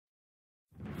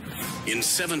In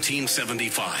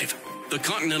 1775, the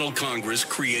Continental Congress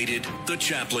created the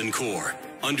Chaplain Corps.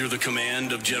 Under the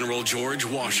command of General George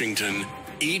Washington,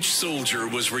 each soldier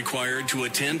was required to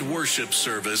attend worship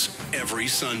service every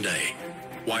Sunday.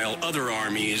 While other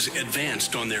armies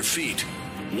advanced on their feet,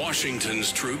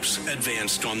 Washington's troops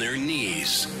advanced on their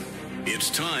knees.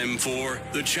 It's time for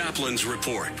the Chaplain's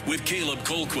Report with Caleb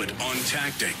Colquitt on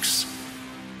tactics.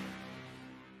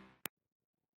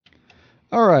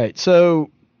 All right, so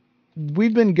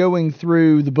we've been going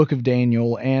through the book of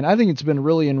Daniel, and I think it's been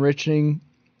really enriching.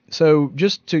 So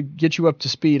just to get you up to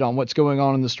speed on what's going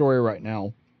on in the story right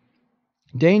now,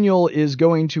 Daniel is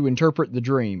going to interpret the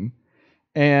dream,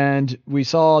 and we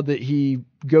saw that he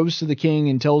goes to the king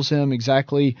and tells him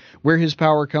exactly where his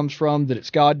power comes from, that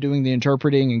it's God doing the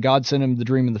interpreting, and God sent him the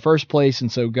dream in the first place, and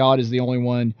so God is the only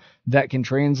one that can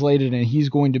translate it, and he's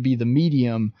going to be the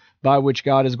medium by which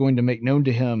God is going to make known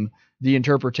to him the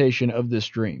interpretation of this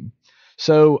dream.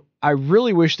 So I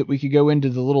really wish that we could go into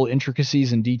the little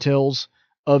intricacies and details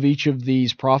of each of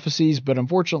these prophecies, but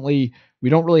unfortunately, we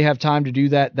don't really have time to do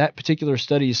that. That particular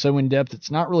study is so in-depth, it's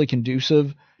not really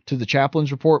conducive to the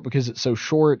Chaplain's Report because it's so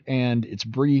short and it's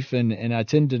brief, and I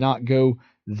tend to not go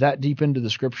that deep into the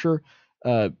scripture.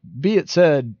 Be it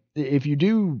said, if you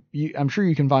do, I'm sure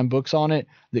you can find books on it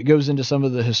that goes into some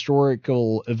of the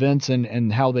historical events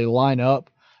and how they line up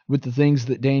with the things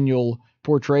that Daniel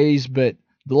portrays, but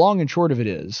the long and short of it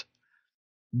is,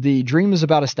 the dream is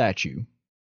about a statue,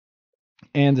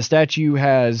 and the statue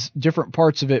has different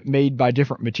parts of it made by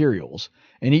different materials,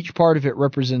 and each part of it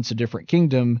represents a different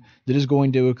kingdom that is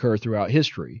going to occur throughout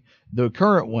history. The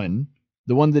current one,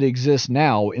 the one that exists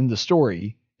now in the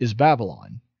story, is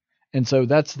Babylon. And so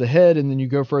that's the head, and then you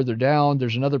go further down,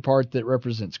 there's another part that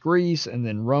represents Greece, and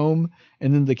then Rome,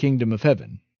 and then the kingdom of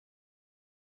heaven.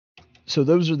 So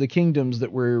those are the kingdoms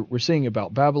that we're seeing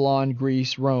about: Babylon,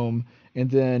 Greece, Rome, and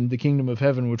then the kingdom of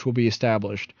heaven, which will be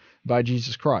established by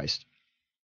Jesus Christ.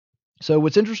 So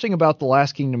what's interesting about the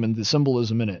last kingdom and the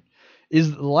symbolism in it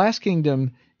is that the last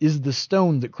kingdom is the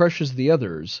stone that crushes the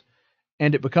others,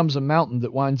 and it becomes a mountain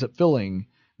that winds up filling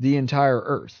the entire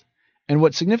earth. And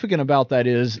what's significant about that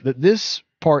is that this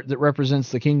part that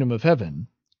represents the kingdom of heaven,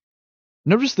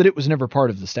 notice that it was never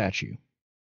part of the statue.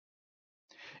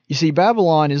 You see,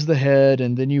 Babylon is the head,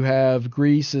 and then you have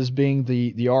Greece as being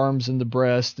the arms and the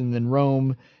breast, and then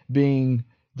Rome being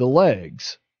the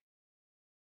legs.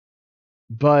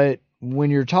 But when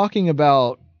you're talking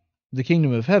about the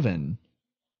kingdom of heaven,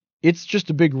 it's just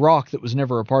a big rock that was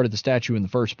never a part of the statue in the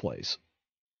first place.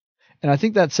 And I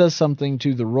think that says something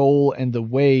to the role and the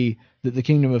way that the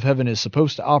kingdom of heaven is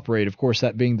supposed to operate, of course,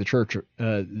 that being the church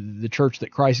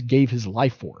that Christ gave his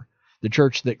life for, the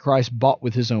church that Christ bought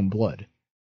with his own blood.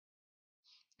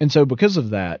 And so because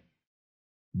of that,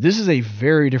 this is a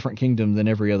very different kingdom than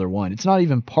every other one. It's not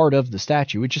even part of the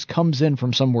statue. It just comes in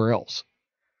from somewhere else,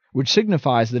 which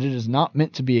signifies that it is not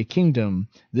meant to be a kingdom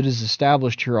that is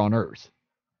established here on earth,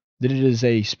 that it is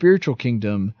a spiritual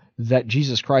kingdom that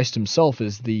Jesus Christ himself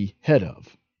is the head of.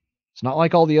 It's not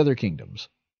like all the other kingdoms,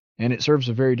 and it serves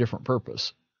a very different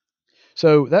purpose.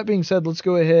 So that being said, let's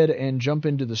go ahead and jump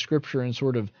into the scripture and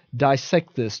sort of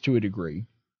dissect this to a degree.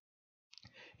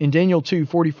 In Daniel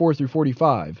 2:44 through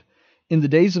 45, in the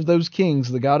days of those kings,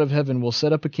 the God of heaven will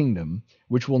set up a kingdom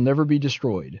which will never be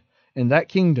destroyed, and that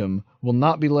kingdom will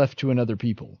not be left to another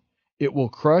people. It will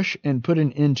crush and put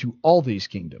an end to all these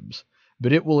kingdoms,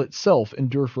 but it will itself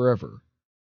endure forever.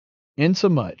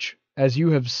 Insomuch as you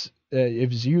have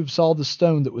saw the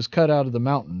stone that was cut out of the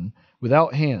mountain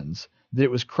without hands, that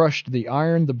it was crushed the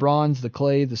iron, the bronze, the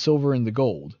clay, the silver, and the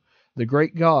gold, the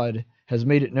great God has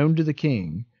made it known to the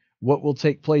king what will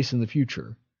take place in the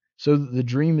future, so that the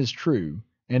dream is true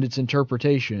and its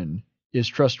interpretation is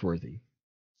trustworthy.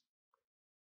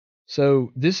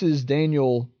 So this is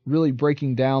Daniel really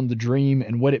breaking down the dream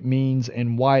and what it means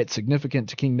and why it's significant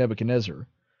to King Nebuchadnezzar.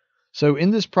 So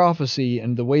in this prophecy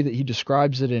and the way that he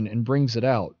describes it and brings it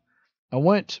out, I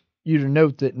want you to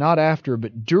note that not after,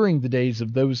 but during the days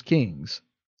of those kings,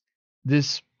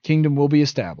 this kingdom will be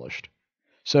established.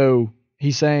 So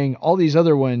he's saying all these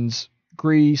other ones,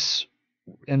 Greece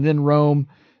and then Rome,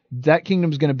 that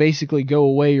kingdom is going to basically go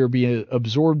away or be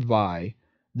absorbed by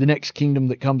the next kingdom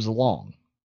that comes along.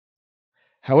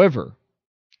 However,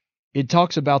 it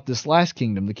talks about this last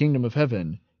kingdom, the kingdom of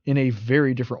heaven, in a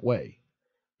very different way.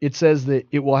 It says that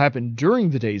it will happen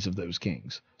during the days of those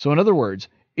kings. So in other words,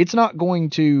 it's not going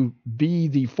to be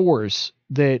the force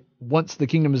that once the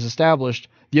kingdom is established,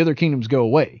 the other kingdoms go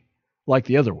away, like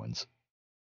the other ones.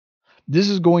 This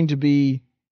is going to be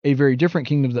a very different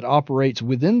kingdom that operates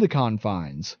within the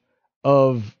confines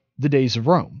of the days of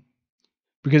Rome.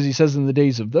 because he says in the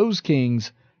days of those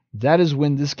kings, that is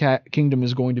when this kingdom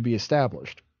is going to be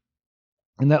established.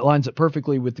 And that lines up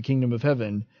perfectly with the kingdom of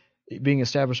heaven being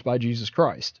established by Jesus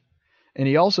Christ. And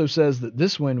he also says that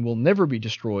this one will never be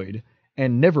destroyed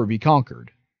and never be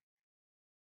conquered.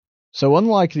 So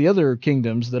unlike the other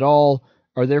kingdoms that all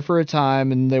are there for a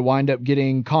time and they wind up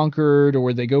getting conquered,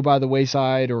 or they go by the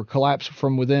wayside or collapse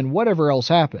from within, whatever else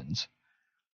happens,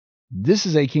 this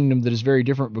is a kingdom that is very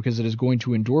different because it is going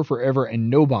to endure forever and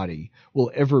nobody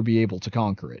will ever be able to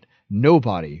conquer it.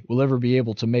 Nobody will ever be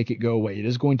able to make it go away. It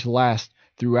is going to last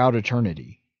throughout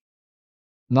eternity.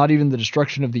 Not even the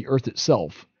destruction of the earth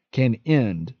itself can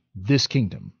end this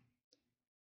kingdom.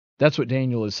 That's what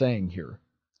Daniel is saying here.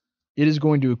 It is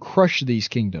going to crush these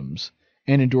kingdoms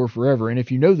and endure forever. And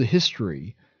if you know the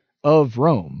history of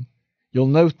Rome, you'll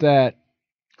note that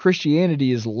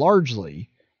Christianity is largely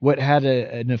what had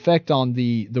an effect on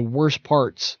the worst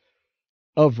parts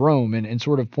of Rome, and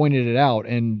sort of pointed it out,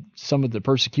 and some of the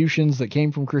persecutions that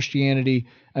came from Christianity.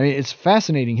 I mean, it's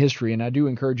fascinating history, and I do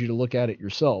encourage you to look at it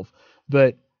yourself.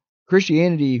 But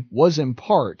Christianity was in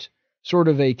part sort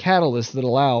of a catalyst that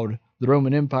allowed the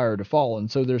Roman Empire to fall, and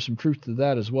so there's some truth to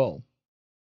that as well.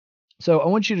 So I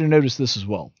want you to notice this as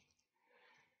well.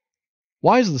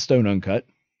 Why is the stone uncut?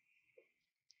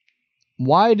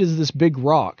 Why does this big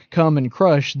rock come and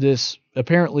crush this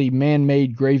apparently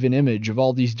man-made graven image of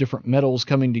all these different metals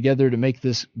coming together to make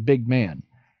this big man?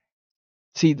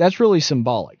 See, that's really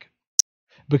symbolic.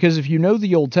 Because if you know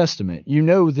the Old Testament, you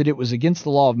know that it was against the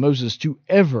law of Moses to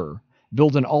ever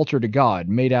build an altar to God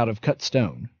made out of cut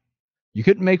stone. You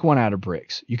couldn't make one out of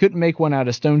bricks. You couldn't make one out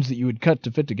of stones that you would cut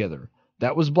to fit together.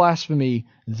 That was blasphemy.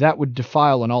 That would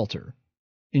defile an altar.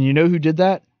 And you know who did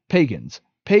that? Pagans.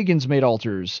 Pagans made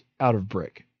altars out of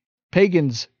brick.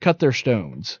 Pagans cut their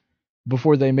stones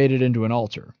before they made it into an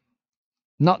altar.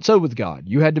 Not so with God.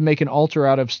 You had to make an altar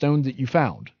out of stone that you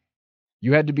found.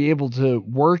 You had to be able to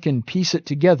work and piece it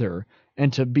together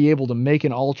and to be able to make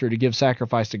an altar to give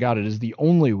sacrifice to God. It is the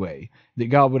only way that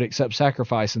God would accept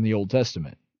sacrifice in the Old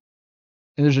Testament.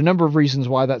 And there's a number of reasons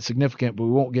why that's significant, but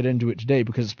we won't get into it today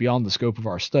because it's beyond the scope of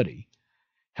our study.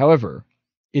 However,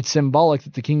 it's symbolic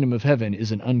that the kingdom of heaven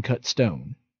is an uncut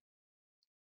stone.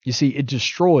 You see, it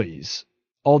destroys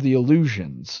all the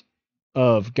illusions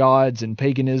of gods and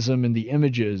paganism and the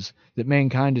images that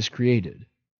mankind has created.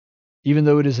 Even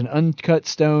though it is an uncut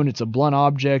stone, it's a blunt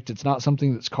object, it's not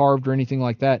something that's carved or anything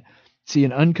like that. See,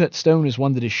 an uncut stone is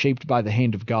one that is shaped by the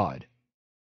hand of God,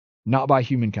 not by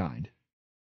humankind.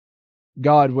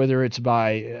 God, whether it's by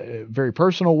a very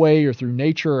personal way or through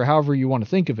nature or however you want to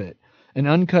think of it, an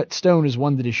uncut stone is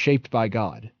one that is shaped by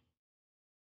God.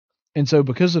 And so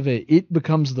because of it, it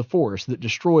becomes the force that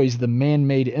destroys the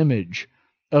man-made image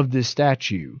of this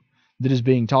statue that is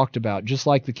being talked about, just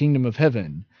like the kingdom of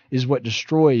heaven is what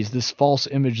destroys this false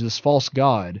image, this false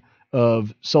god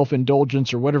of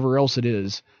self-indulgence or whatever else it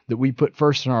is that we put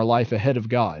first in our life ahead of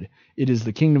God. It is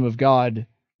the kingdom of God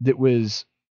that was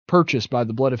purchased by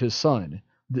the blood of his Son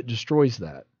that destroys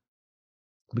that.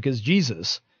 Because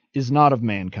Jesus is not of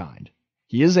mankind.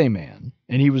 He is a man,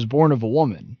 and he was born of a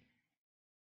woman.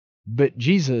 But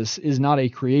Jesus is not a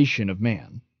creation of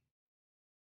man.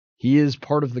 He is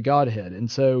part of the Godhead, and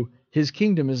so his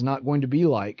kingdom is not going to be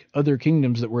like other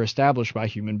kingdoms that were established by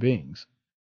human beings.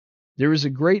 There is a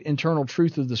great internal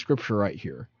truth of the scripture right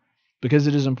here, because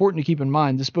it is important to keep in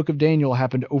mind this book of Daniel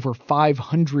happened over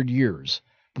 500 years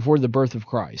before the birth of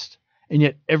Christ, and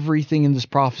yet everything in this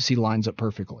prophecy lines up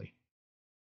perfectly.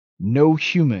 No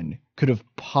human could have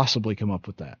possibly come up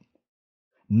with that.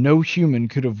 No human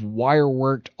could have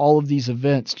wire-worked all of these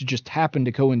events to just happen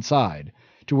to coincide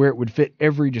to where it would fit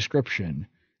every description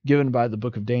given by the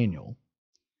book of Daniel.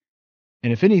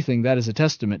 And if anything, that is a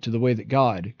testament to the way that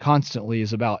God constantly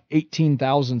is about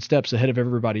 18,000 steps ahead of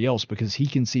everybody else because he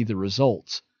can see the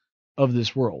results of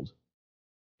this world.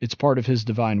 It's part of his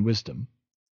divine wisdom.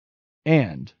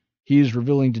 And he is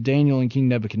revealing to Daniel and King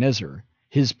Nebuchadnezzar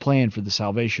his plan for the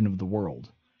salvation of the world,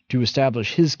 to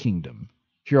establish his kingdom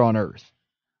here on earth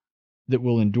that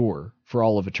will endure for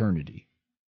all of eternity.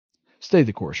 Stay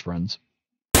the course, friends.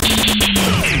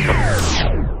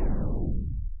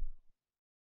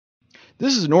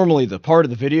 This is normally the part of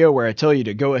the video where I tell you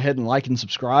to go ahead and like and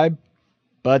subscribe,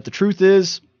 but the truth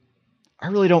is, I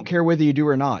really don't care whether you do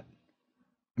or not.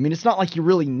 I mean, it's not like you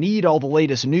really need all the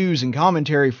latest news and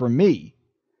commentary from me.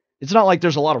 It's not like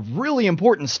there's a lot of really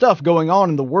important stuff going on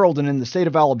in the world and in the state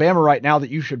of Alabama right now that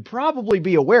you should probably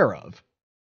be aware of.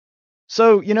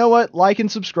 So, you know what? Like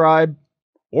and subscribe,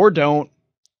 or don't.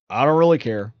 I don't really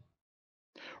care.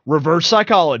 Reverse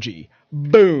psychology.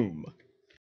 Boom.